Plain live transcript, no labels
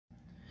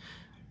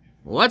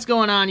What's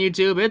going on,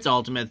 YouTube? It's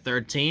Ultimate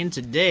 13.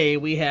 Today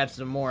we have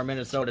some more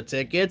Minnesota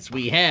tickets.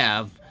 We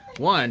have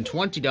one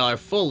 $20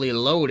 fully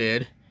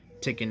loaded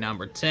ticket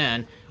number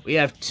 10. We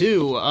have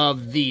two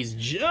of these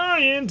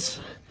giant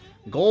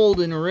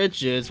Golden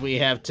Riches. We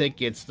have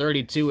tickets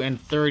 32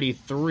 and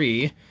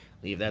 33.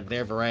 Leave that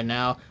there for right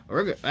now.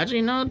 We're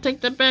actually, no,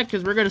 take that back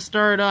because we're going to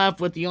start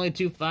off with the only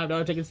two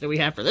 $5 tickets that we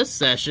have for this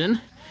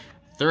session.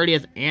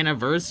 30th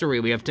anniversary.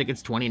 We have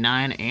tickets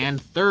 29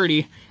 and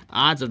 30.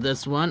 Odds of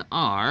this one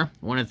are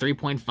 1 in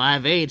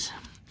 3.58.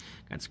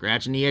 Got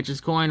scratching the edges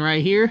coin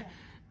right here.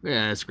 We're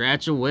gonna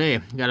scratch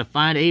away. Gotta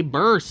find a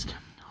burst.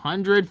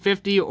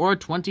 150 or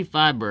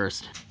 25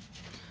 burst.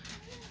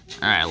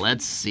 Alright,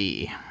 let's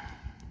see.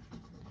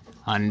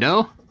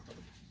 Hundo.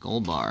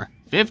 Gold bar.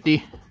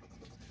 50.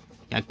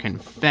 Got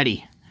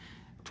confetti.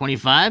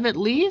 25 at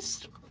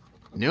least?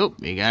 Nope,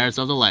 we got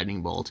ourselves a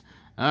lightning bolt.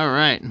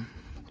 Alright.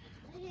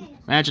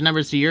 Match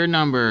numbers to your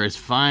numbers.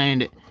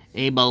 Find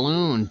a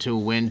balloon to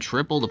win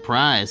triple the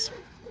prize.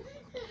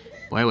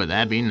 Boy, would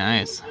that be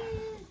nice.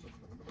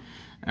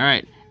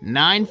 Alright,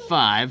 9,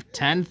 5,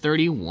 10,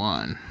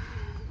 31.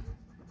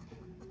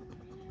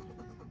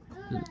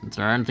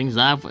 Starting things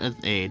off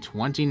with a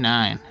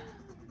 29.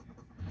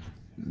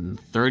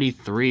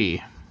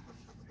 33.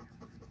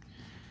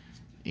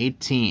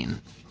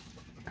 18.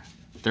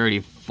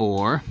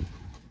 34.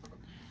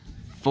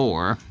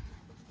 4.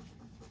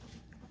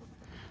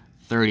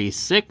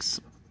 36.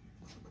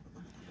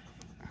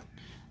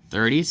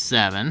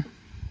 37,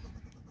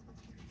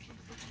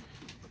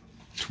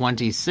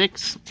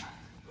 26,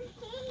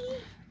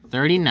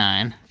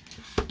 39,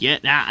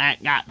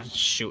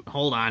 shoot,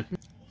 hold on.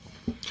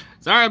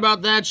 Sorry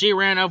about that, she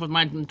ran off with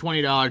my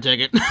 $20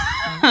 ticket.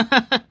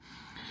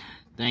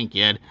 Thank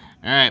you.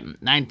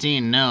 Alright,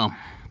 19, no.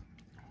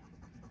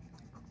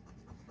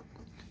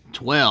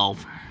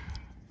 12.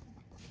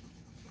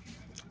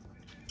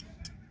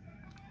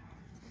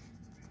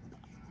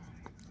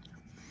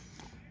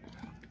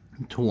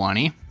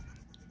 20.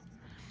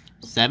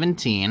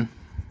 17,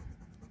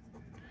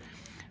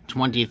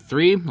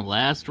 23,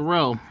 last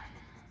row,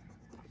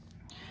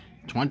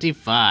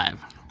 25,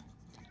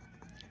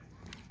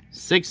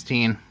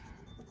 16,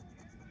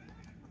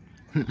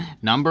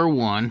 number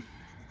 1,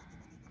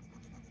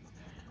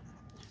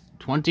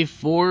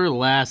 24,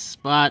 last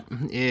spot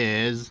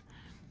is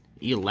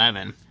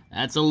 11.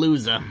 That's a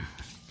loser.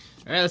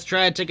 Alright, let's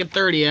try ticket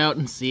 30 out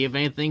and see if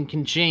anything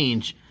can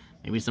change.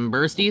 Maybe some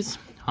bursties.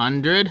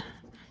 100,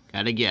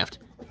 got a gift.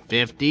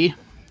 50,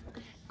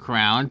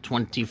 crown.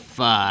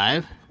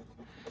 25,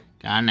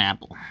 got an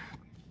apple.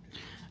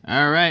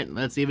 Alright,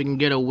 let's see if we can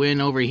get a win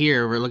over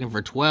here. We're looking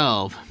for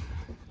 12,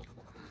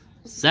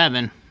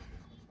 7,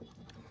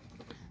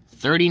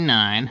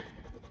 39,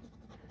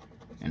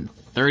 and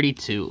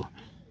 32.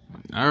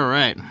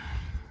 Alright.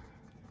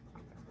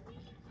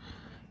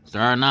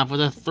 Starting off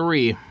with a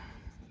 3.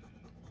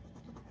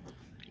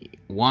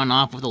 1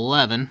 off with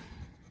 11.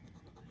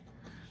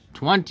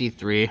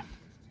 23.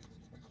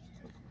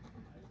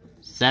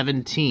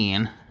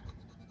 17,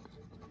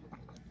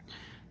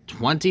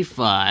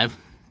 25,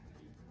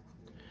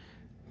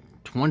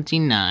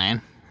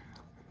 29,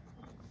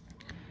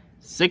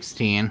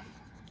 16,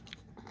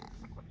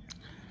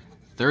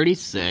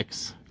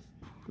 36,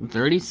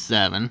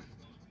 37,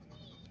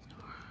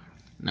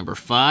 number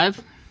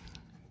 5,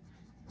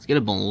 let's get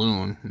a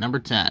balloon, number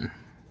 10,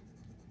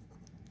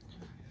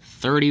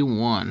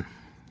 31,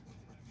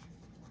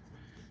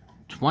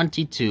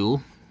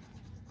 22,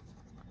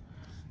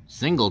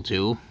 single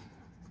 2,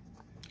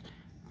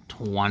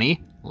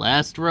 20.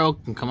 Last row.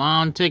 Come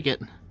on, ticket.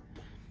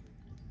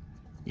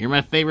 You're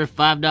my favorite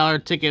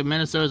 $5 ticket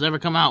Minnesota's ever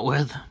come out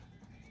with.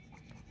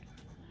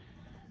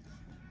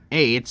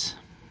 8.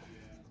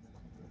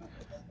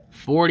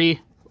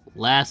 40.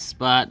 Last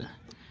spot.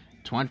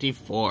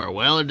 24.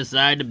 Well, I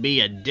decided to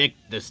be a dick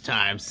this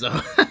time, so.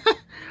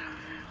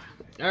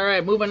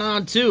 Alright, moving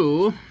on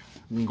to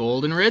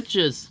Golden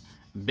Riches.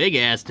 Big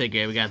ass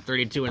ticket. We got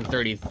 32 and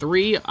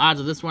 33. Odds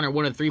of this one are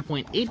 1 in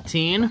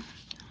 3.18.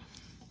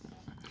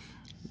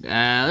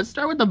 Let's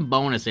start with the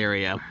bonus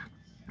area.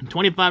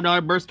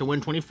 $25 burst to win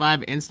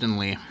 25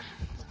 instantly.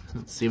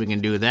 Let's see if we can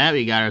do that.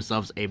 We got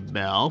ourselves a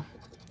bell,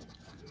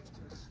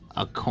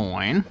 a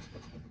coin,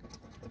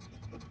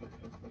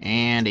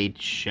 and a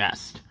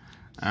chest.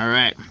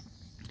 Alright.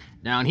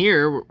 Down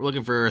here, we're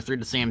looking for 3 of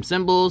the same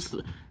symbols.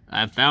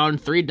 I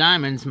found 3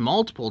 diamonds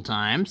multiple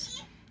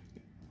times.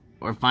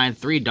 Or find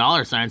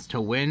 $3 signs to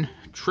win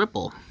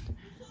triple.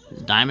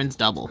 Diamonds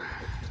double.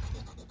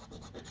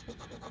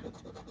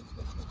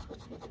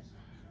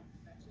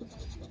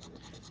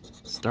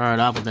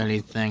 Start off with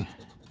anything.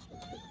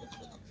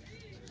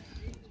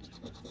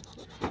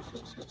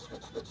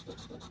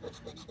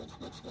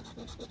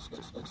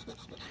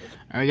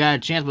 Alright, we got a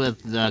chance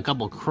with a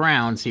couple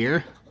crowns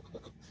here.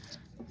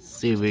 Let's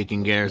see if we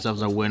can get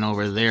ourselves a win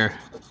over there.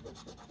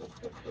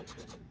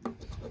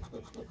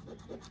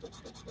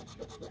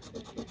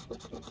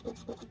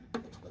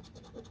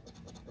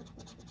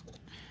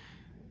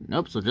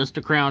 Nope, so just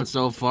a crown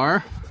so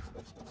far.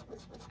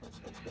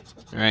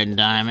 Alright,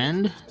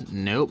 diamond.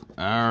 Nope.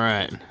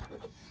 Alright.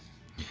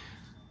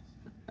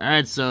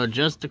 Alright, so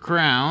just the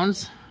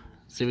crowns.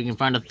 See if we can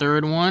find a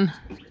third one.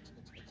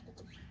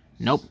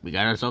 Nope, we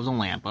got ourselves a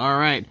lamp.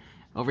 Alright.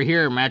 Over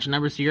here, match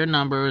numbers to your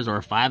numbers,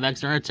 or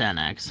 5x or a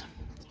 10x.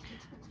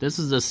 This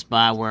is the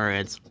spot where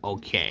it's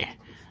okay.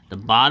 The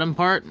bottom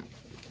part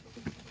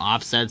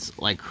offsets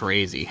like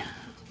crazy.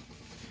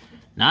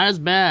 Not as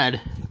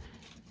bad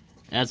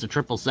as the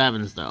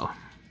 777s, though.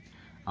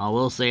 I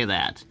will say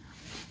that.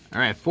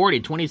 Alright,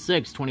 40,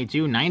 26,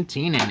 22,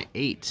 19, and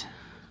 8.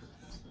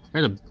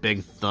 There's a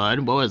big thud.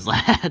 What was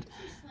that?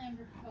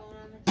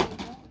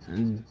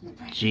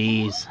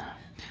 Jeez.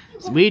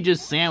 So we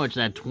just sandwiched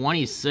that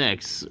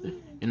 26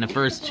 in the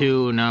first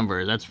two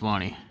numbers. That's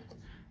funny.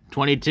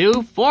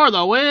 22 for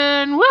the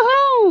win!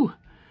 Woohoo!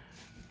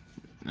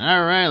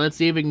 Alright, let's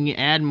see if we can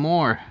add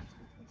more.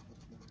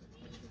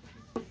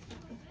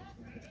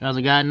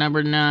 We got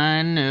number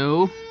 9,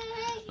 no.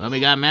 Well,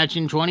 we got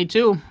matching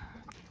 22.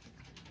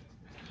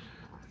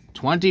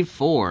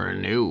 24,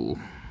 no.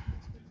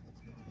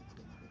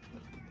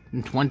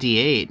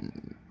 28.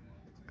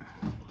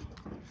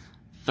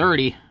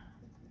 30.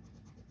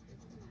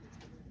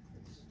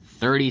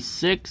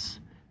 36.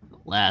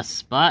 Last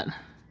spot.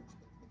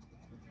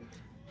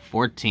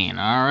 14.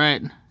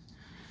 Alright.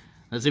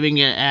 Let's see if we can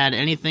add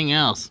anything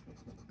else.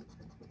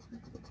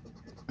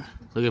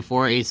 Looking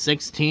for a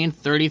 16,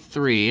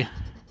 33,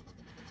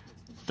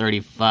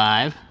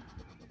 35,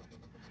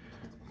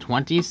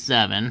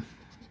 27,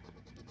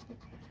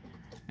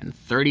 and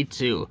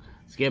 32.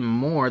 Let's get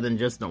more than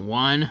just the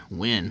one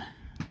win.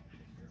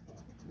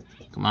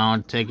 Come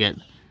on, take it.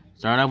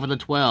 Start off with a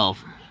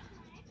 12.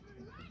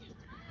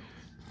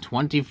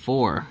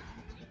 24.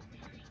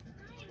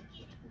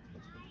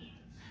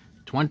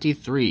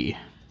 23.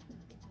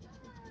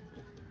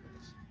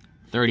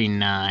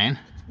 39.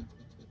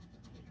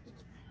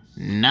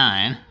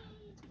 9.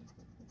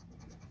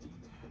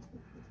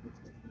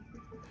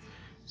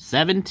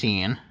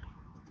 17.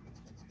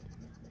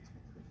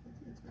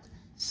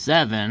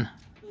 7.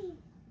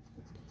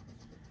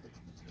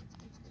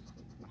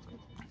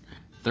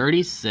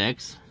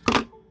 36.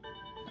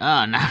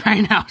 Oh, not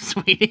right now,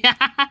 sweetie.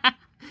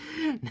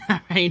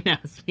 Not right now,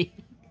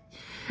 sweetie.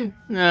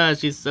 Oh,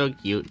 she's so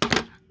cute.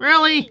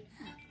 Really?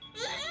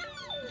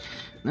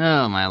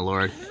 Oh, my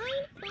lord.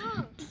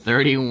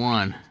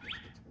 31.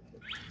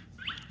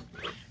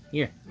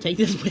 Here, take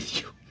this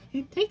with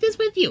you. Take this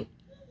with you.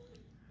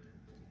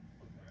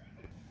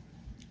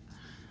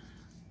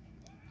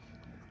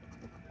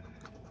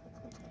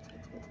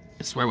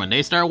 I swear, when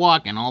they start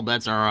walking, all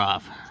bets are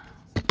off.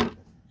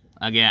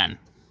 Again.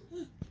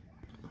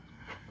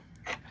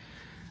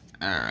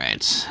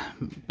 Alright.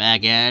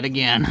 Back at it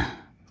again. I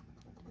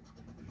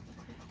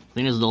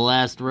think this is the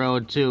last row,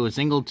 too.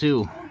 Single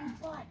 2.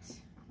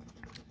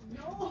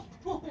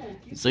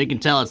 So you can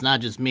tell it's not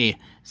just me.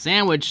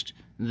 Sandwiched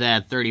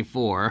that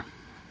 34.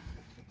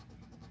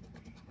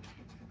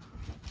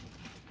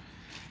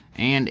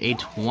 And a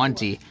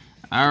 20.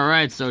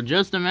 Alright, so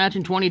just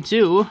imagine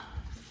 22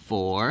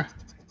 for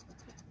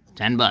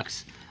 10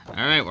 bucks.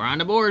 Alright, we're on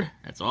the board.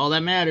 That's all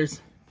that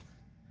matters.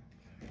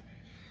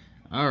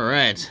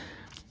 Alright.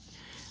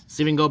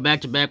 See if we can go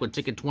back to back with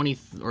ticket 20,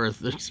 or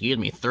excuse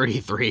me,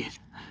 33.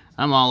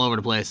 I'm all over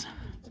the place.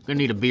 Gonna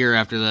need a beer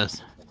after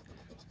this.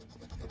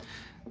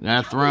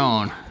 Got a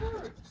throne.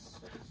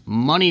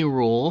 Money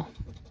roll.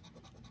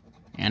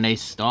 And a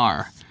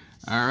star.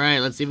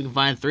 Alright, let's see if we can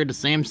find 3 of the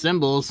same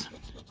symbols.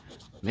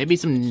 Maybe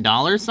some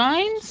dollar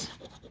signs?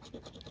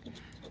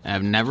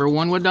 I've never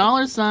won with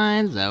dollar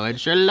signs. I would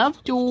sure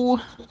love to.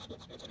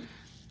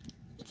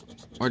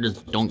 Or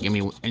just don't give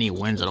me any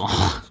wins at all.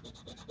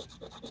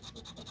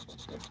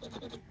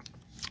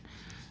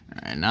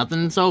 Alright,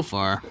 nothing so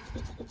far.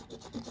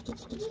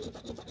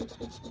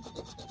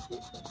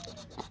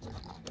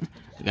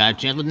 Got a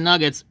chance with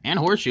nuggets and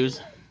horseshoes.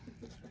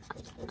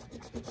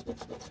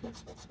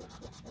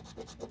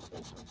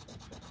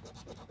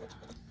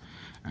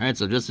 Alright,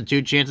 so just the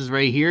 2 chances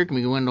right here. Can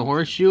we go into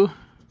horseshoe?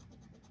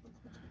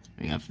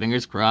 We got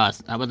fingers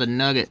crossed. How about the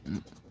nugget?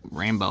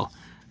 Rainbow.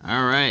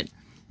 Alright.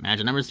 Match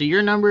the numbers to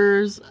your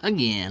numbers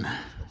again.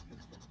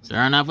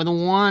 Starting off with a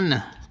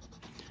 1.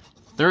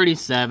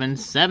 37,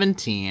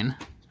 17.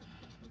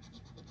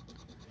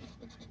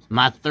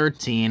 My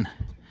 13.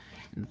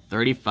 And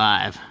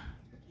 35.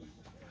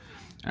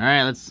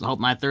 Alright, let's hope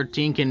my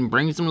 13 can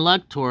bring some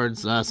luck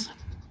towards us.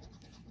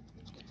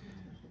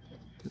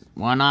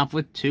 1 off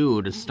with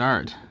 2 to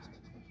start.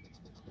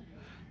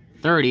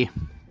 30.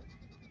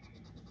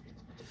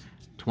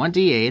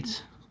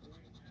 28.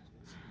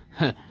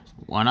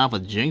 1 off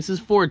with Jinx is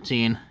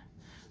 14.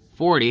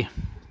 40.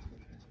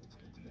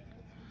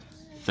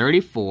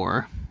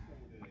 34.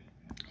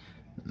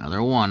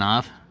 Another 1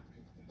 off.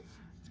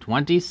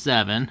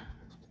 27.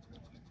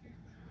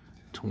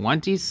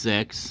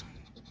 26.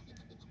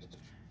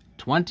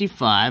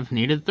 25.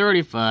 Needed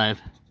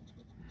 35.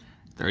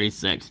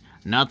 36.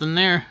 Nothing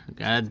there.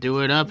 Gotta do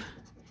it up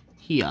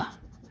here.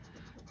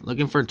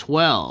 Looking for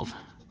 12.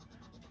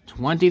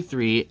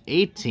 23.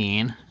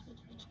 18.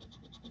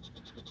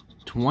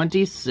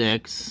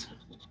 26,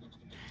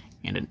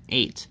 and an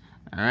 8.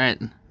 All right,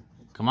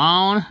 come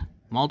on,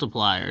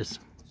 multipliers.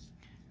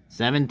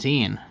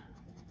 17,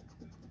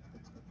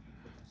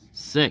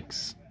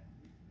 6,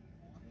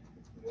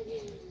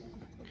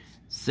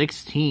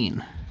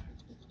 16,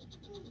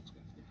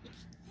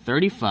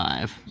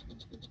 35,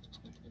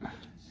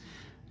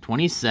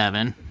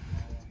 27,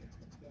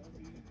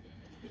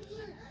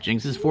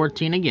 Jinx is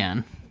 14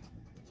 again,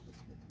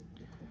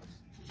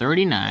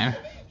 39,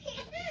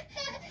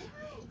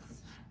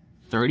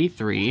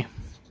 33,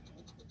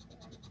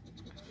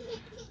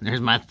 there's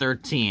my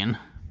 13,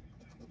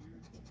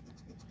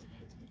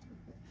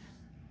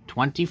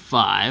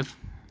 25,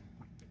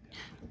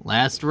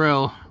 last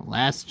row,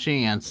 last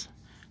chance,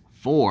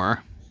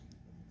 4,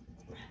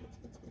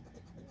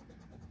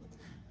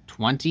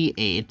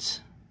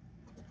 28,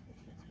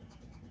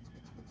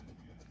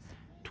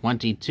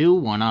 22,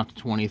 1 off to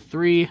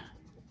 23,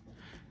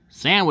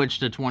 sandwich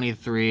to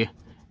 23,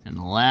 and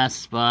the last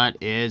spot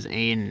is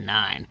a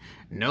 9.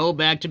 No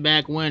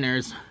back-to-back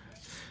winners,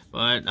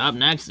 but up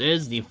next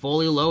is the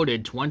fully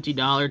loaded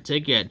 $20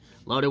 ticket,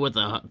 loaded with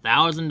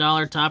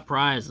 $1,000 top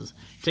prizes.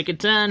 Ticket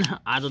 10,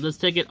 odds of this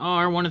ticket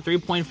are 1 in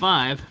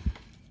 3.5.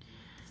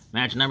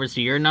 Match numbers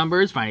to your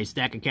numbers, find a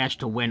stack of cash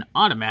to win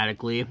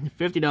automatically,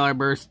 $50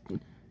 burst to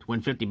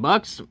win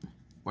 $50,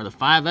 or the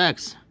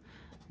 5X.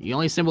 The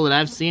only symbol that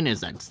I've seen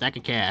is that stack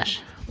of cash.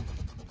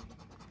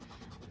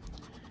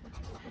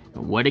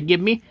 What'd it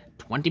give me?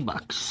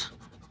 $20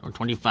 or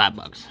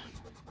 $25.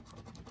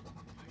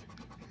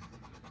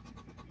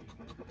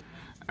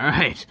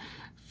 Alright,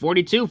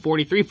 42,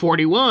 43,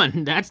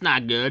 41. That's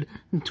not good.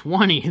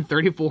 20,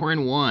 34,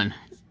 and 1.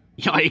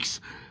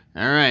 Yikes.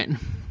 Alright.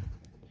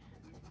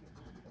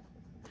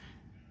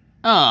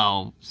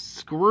 Oh,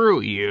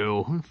 screw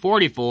you.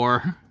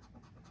 44.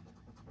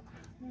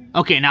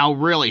 Okay, now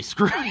really,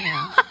 screw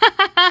you.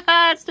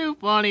 That's too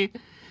funny.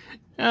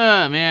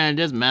 Oh, man,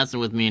 just messing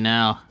with me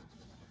now.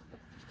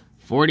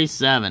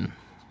 47.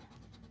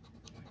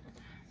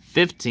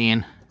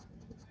 15.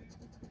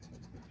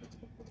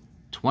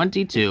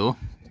 22.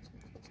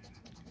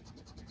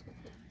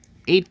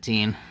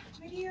 18.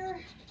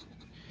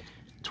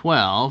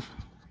 12.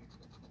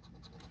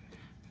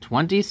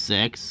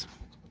 26.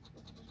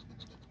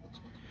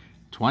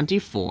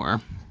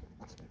 24.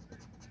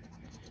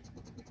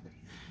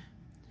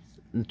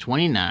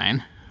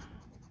 29.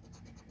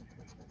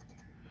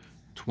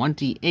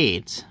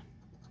 28.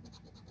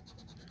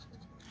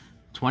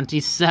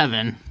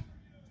 27.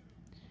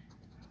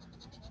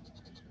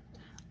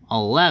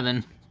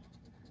 11.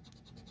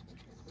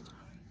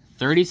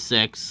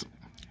 36.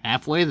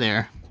 Halfway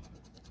there.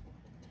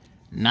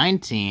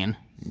 19.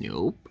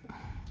 Nope.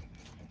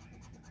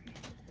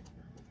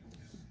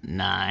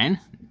 9.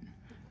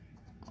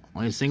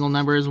 Only single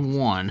number is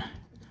 1.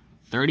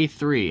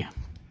 33.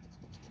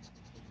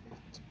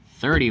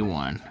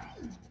 31.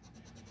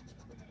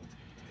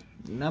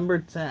 Number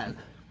 10.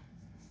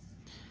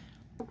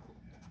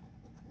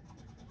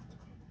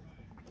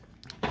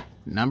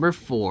 Number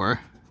 4.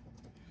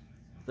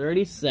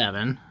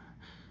 37.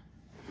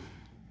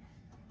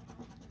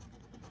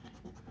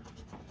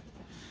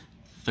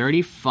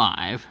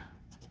 35.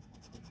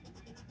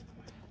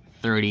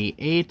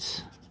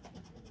 38.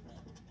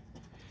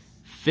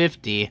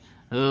 50.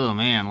 Oh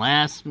man,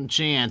 last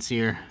chance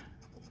here.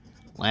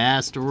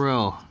 Last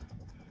row.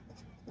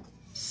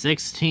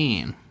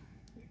 16.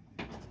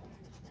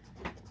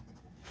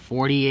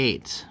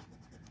 48.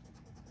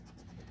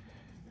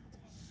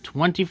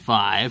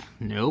 25.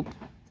 Nope.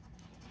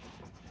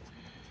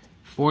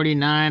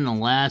 49. The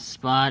last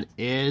spot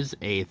is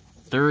a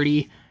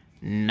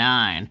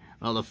 39.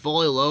 Well, the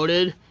fully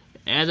loaded,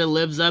 as it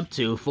lives up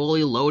to,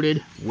 fully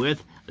loaded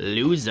with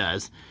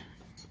losers.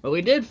 But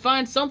we did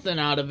find something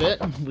out of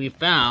it. We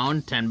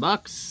found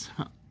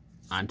 $10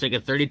 on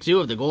ticket 32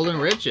 of the Golden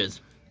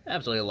Riches.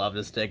 Absolutely love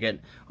this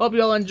ticket. Hope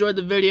you all enjoyed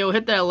the video.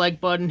 Hit that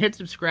like button. Hit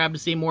subscribe to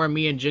see more of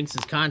me and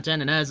Jinx's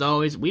content. And as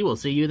always, we will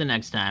see you the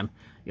next time.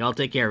 Y'all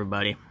take care,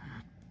 everybody.